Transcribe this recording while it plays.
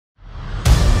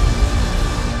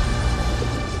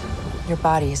Your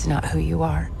body is not who you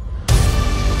are.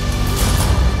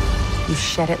 You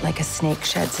shed it like a snake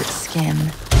sheds its skin.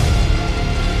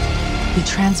 You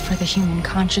transfer the human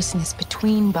consciousness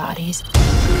between bodies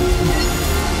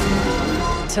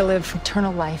to live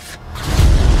eternal life.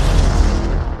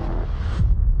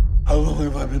 How long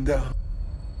have I been down?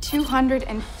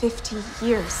 250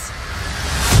 years.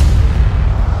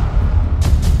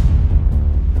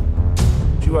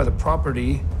 You are the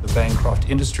property of Bancroft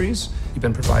Industries. You've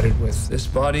been provided with this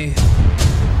body,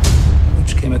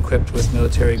 which came equipped with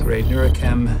military-grade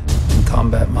neurochem and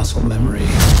combat muscle memory.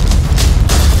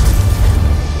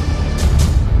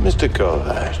 Mr.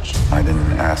 Kovacs. I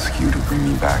didn't ask you to bring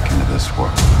me back into this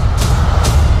world.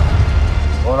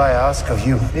 All I ask of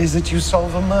you is that you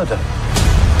solve a murder.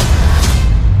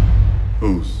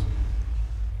 Whose?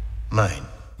 Mine.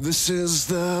 This is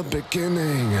the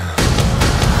beginning.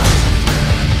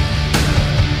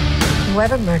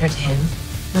 Whoever murdered him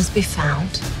must be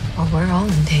found, or we're all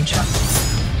in danger.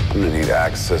 I'm gonna need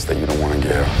access that you don't want to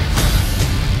give.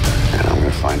 And I'm gonna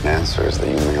find answers that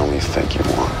you may only think you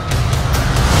want.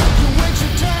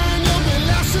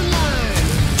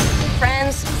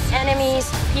 Friends, enemies,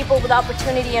 people with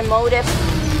opportunity and motive.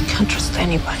 You can't trust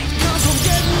anybody.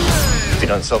 If you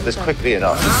don't solve this quickly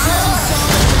enough,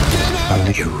 I'll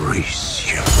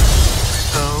erase you.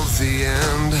 Of the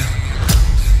end.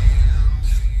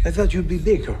 I thought you'd be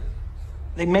bigger.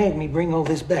 They made me bring all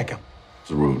this back up. It's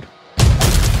rude.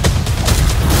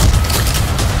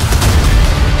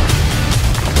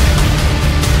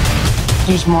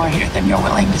 There's more here than you're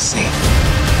willing to see.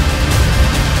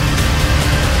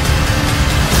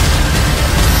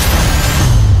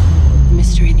 The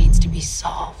mystery needs to be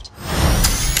solved.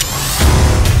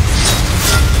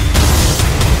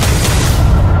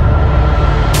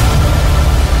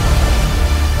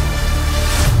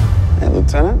 Hey,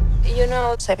 Lieutenant? You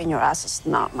know, saving your ass is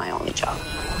not my only job.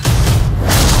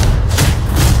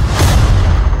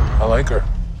 I like her.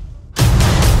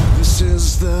 This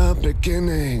is the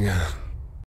beginning.